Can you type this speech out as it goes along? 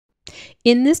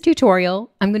In this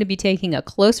tutorial, I'm going to be taking a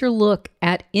closer look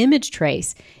at image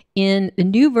trace in the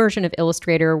new version of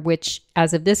Illustrator, which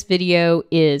as of this video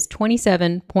is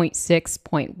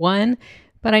 27.6.1,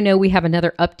 but I know we have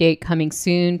another update coming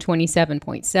soon,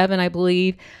 27.7, I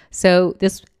believe. So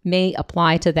this may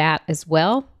apply to that as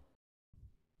well.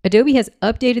 Adobe has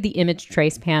updated the image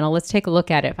trace panel. Let's take a look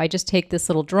at it. If I just take this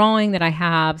little drawing that I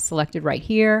have selected right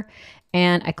here,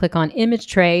 and I click on image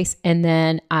trace, and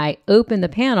then I open the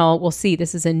panel, we'll see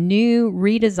this is a new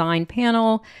redesigned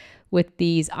panel with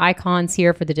these icons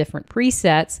here for the different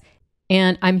presets.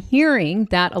 And I'm hearing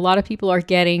that a lot of people are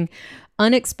getting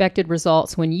unexpected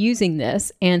results when using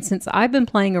this. And since I've been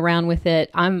playing around with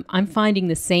it, I'm finding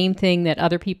the same thing that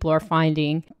other people are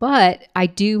finding. But I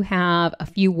do have a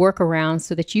few workarounds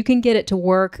so that you can get it to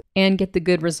work and get the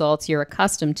good results you're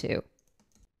accustomed to.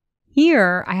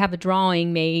 Here, I have a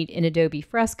drawing made in Adobe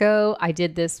Fresco. I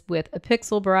did this with a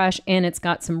pixel brush, and it's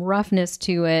got some roughness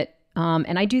to it.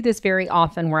 And I do this very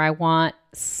often where I want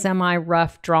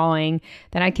semi-rough drawing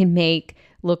that I can make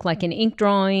look like an ink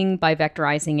drawing by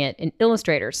vectorizing it in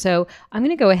Illustrator. So I'm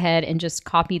going to go ahead and just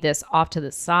copy this off to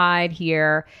the side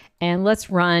here, and let's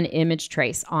run image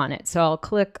trace on it. So I'll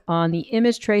click on the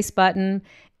image trace button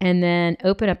and then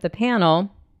open up the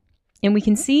panel. And we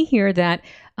can see here that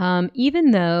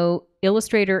even though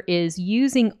Illustrator is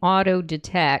using auto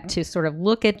detect to sort of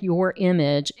look at your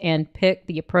image and pick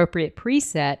the appropriate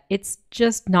preset, it's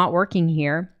just not working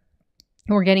here.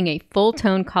 We're getting a full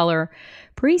tone color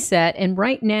preset, and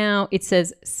right now it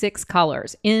says 6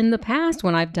 colors. In the past,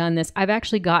 when I've done this, I've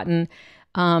actually gotten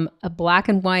a black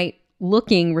and white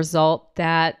looking result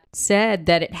that said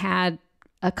that it had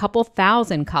a couple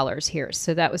thousand colors here.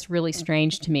 So that was really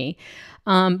strange to me.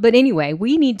 But anyway,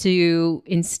 we need to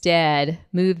instead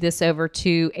move this over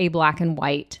to a black and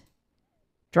white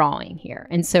drawing here.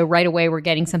 And so right away, we're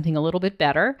getting something a little bit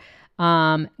better.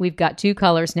 We've got 2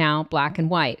 colors now, black and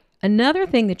white. Another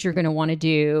thing that you're going to want to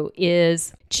do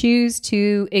is choose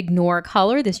to ignore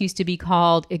color. This used to be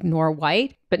called ignore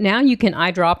white, but now you can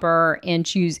eyedropper and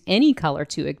choose any color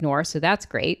to ignore. So that's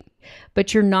great.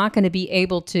 But you're not going to be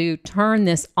able to turn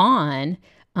this on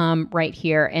right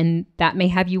here, and that may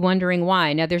have you wondering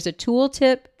why. Now there's a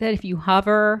tooltip that if you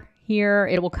hover here,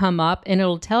 it will come up and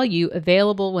it'll tell you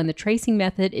available when the tracing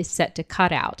method is set to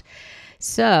cutout.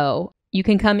 So you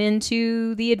can come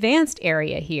into the advanced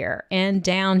area here and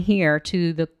down here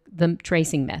to the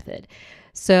tracing method.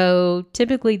 So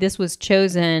typically this was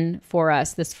chosen for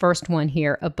us, this first one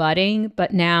here, abutting,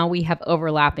 but now we have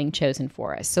overlapping chosen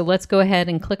for us. So let's go ahead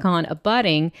and click on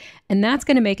abutting, and that's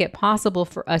going to make it possible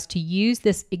for us to use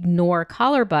this ignore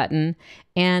color button,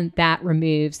 and that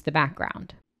removes the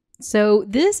background. So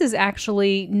this is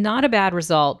actually not a bad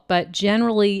result, but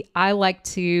generally I like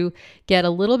to get a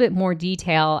little bit more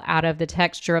detail out of the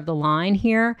texture of the line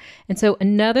here. And so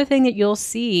another thing that you'll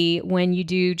see when you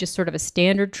do just sort of a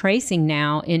standard tracing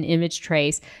now in image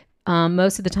trace,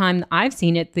 most of the time I've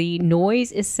seen it, the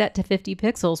noise is set to 50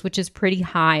 pixels, which is pretty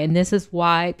high. And this is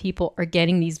why people are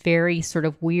getting these very sort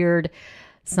of weird,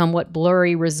 somewhat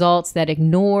blurry results that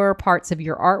ignore parts of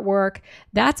your artwork.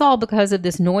 That's all because of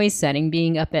this noise setting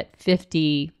being up at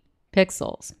 50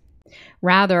 pixels.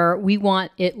 Rather, we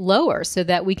want it lower so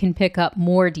that we can pick up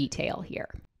more detail here.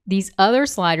 These other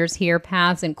sliders here,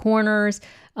 paths and corners,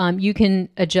 you can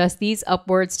adjust these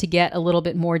upwards to get a little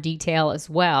bit more detail as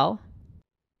well.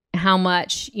 How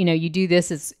much you do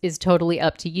this is totally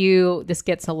up to you. This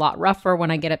gets a lot rougher when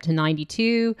I get up to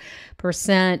 92%,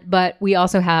 but we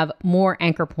also have more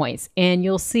anchor points. And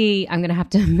you'll see I'm going to have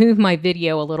to move my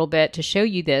video a little bit to show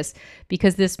you this,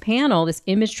 because this panel, this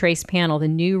image trace panel, the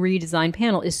new redesigned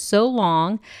panel, is so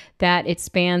long that it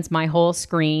spans my whole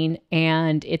screen,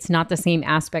 and it's not the same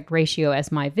aspect ratio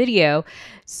as my video.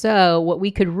 So what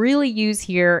we could really use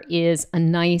here is a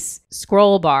nice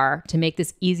scroll bar to make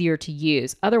this easier to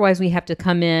use. Otherwise, we have to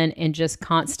come in and just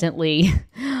constantly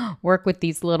work with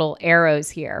these little arrows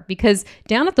here, because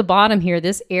down at the bottom here,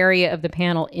 this area of the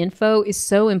panel info is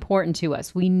so important to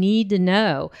us. We need to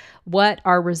know what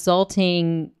our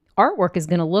resulting artwork is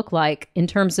going to look like in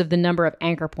terms of the number of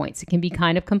anchor points. It can be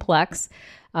kind of complex.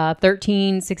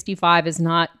 1365 is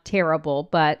not terrible,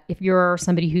 but if you're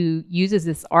somebody who uses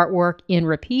this artwork in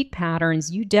repeat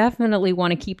patterns, you definitely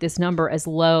want to keep this number as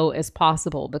low as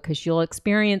possible, because you'll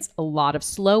experience a lot of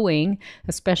slowing,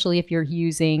 especially if you're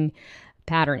using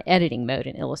pattern editing mode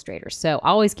in Illustrator. So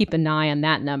always keep an eye on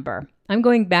that number. I'm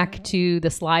going back to the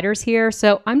sliders here.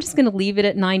 So I'm just going to leave it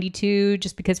at 92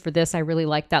 just because for this, I really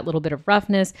like that little bit of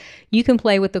roughness. You can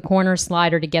play with the corner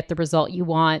slider to get the result you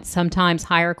want. Sometimes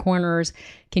higher corners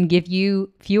can give you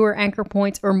fewer anchor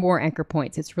points or more anchor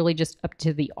points. It's really just up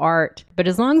to the art. But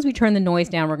as long as we turn the noise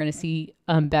down, we're going to see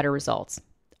better results.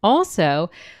 Also,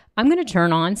 I'm going to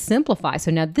turn on Simplify.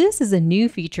 So now this is a new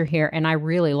feature here, and I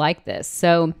really like this.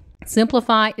 So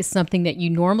Simplify is something that you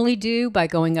normally do by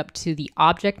going up to the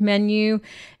Object menu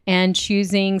and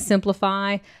choosing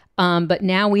Simplify. But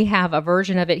now we have a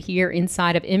version of it here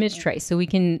inside of Image Trace. So we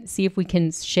can see if we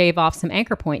can shave off some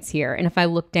anchor points here. And if I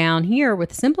look down here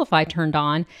with Simplify turned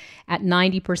on at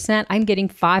 90%, I'm getting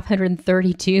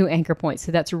 532 anchor points.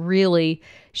 So that's really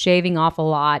shaving off a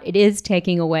lot. It is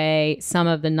taking away some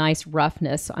of the nice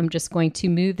roughness. So I'm just going to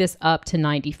move this up to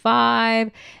 95.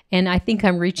 And I think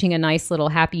I'm reaching a nice little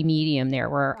happy medium there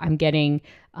where I'm getting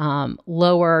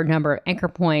lower number of anchor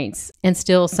points and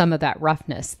still some of that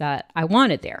roughness that I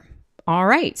wanted there. All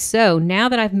right, so now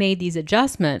that I've made these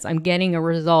adjustments, I'm getting a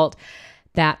result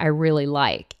that I really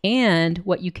like. And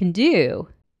what you can do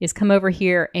is come over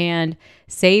here and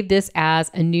save this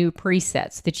as a new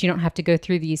preset so that you don't have to go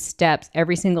through these steps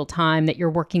every single time that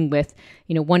you're working with,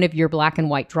 one of your black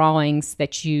and white drawings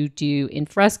that you do in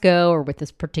fresco or with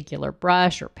this particular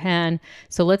brush or pen.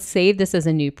 So let's save this as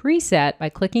a new preset by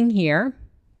clicking here.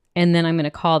 And then I'm going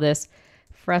to call this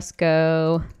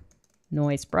fresco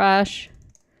noise brush.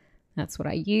 That's what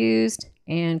I used,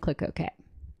 and click OK.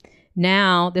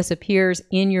 Now this appears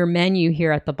in your menu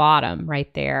here at the bottom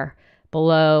right there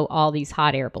below all these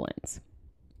hot air balloons.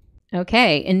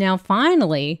 Okay, and now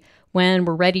finally, when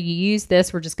we're ready to use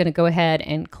this, we're just going to go ahead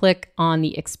and click on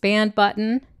the expand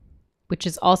button, which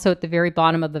is also at the very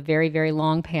bottom of the very, very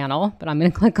long panel, but I'm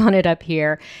going to click on it up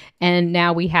here. And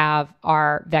now we have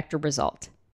our vector result.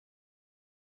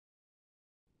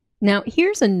 Now,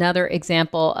 here's another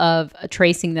example of a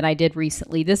tracing that I did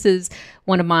recently. This is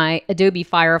one of my Adobe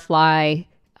Firefly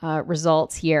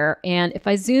results here. And if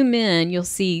I zoom in, you'll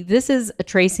see this is a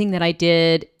tracing that I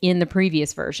did in the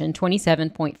previous version,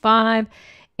 27.5.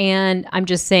 And I'm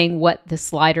just saying what the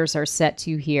sliders are set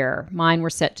to here. Mine were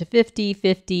set to 50,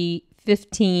 50,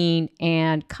 15,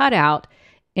 and cutout.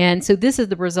 And so this is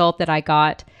the result that I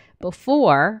got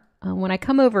before. When I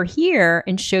come over here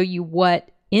and show you what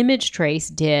Image Trace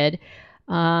did,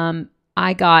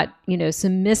 I got,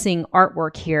 some missing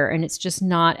artwork here, and it's just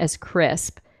not as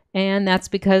crisp. And that's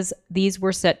because these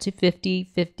were set to 50,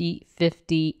 50,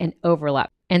 50, and overlap.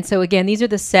 And so again, these are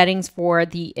the settings for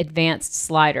the advanced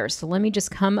sliders. So let me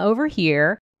just come over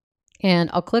here and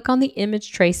I'll click on the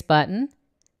Image Trace button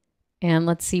and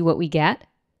let's see what we get.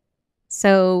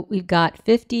 So we've got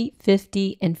 50,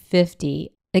 50, and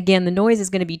 50. Again, the noise is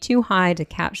going to be too high to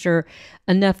capture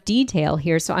enough detail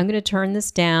here. So I'm going to turn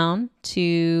this down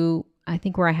to, I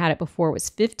think where I had it before was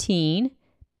 15.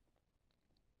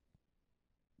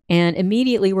 And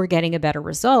immediately we're getting a better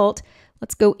result.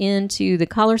 Let's go into the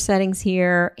color settings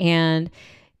here, and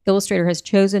Illustrator has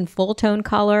chosen full tone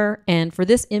color. And for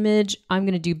this image, I'm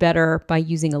going to do better by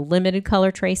using a limited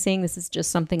color tracing. This is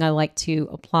just something I like to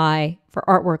apply for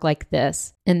artwork like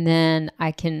this. And then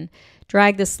I can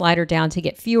drag this slider down to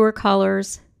get fewer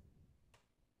colors.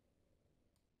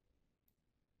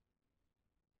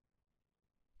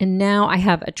 And now I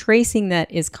have a tracing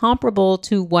that is comparable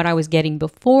to what I was getting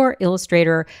before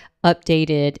Illustrator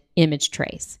updated Image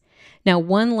Trace. Now,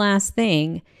 one last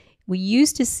thing, we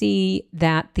used to see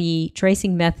that the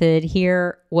tracing method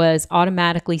here was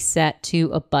automatically set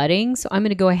to abutting. So I'm going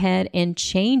to go ahead and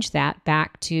change that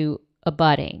back to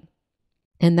abutting.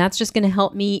 And that's just going to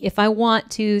help me if I want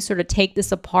to sort of take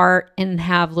this apart and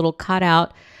have little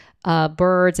cutout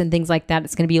birds and things like that.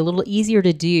 It's going to be a little easier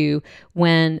to do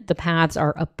when the paths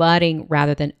are abutting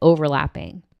rather than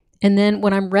overlapping. And then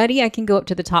when I'm ready, I can go up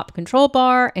to the top control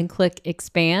bar and click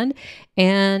expand.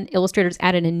 And Illustrator's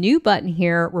added a new button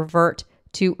here, revert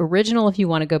to original if you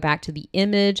want to go back to the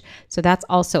image. So that's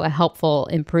also a helpful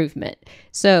improvement.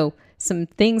 So some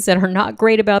things that are not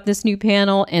great about this new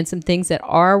panel and some things that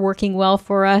are working well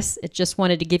for us. I just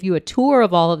wanted to give you a tour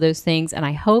of all of those things, and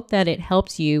I hope that it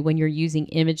helps you when you're using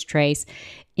Image Trace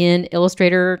in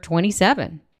Illustrator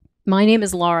 27. My name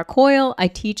is Laura Coyle. I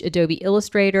teach Adobe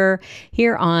Illustrator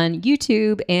here on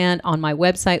YouTube and on my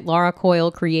website,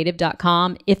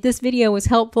 lauracoylecreative.com. If this video was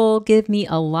helpful, give me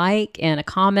a like and a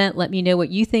comment. Let me know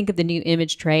what you think of the new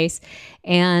Image Trace.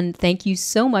 And thank you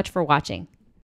so much for watching.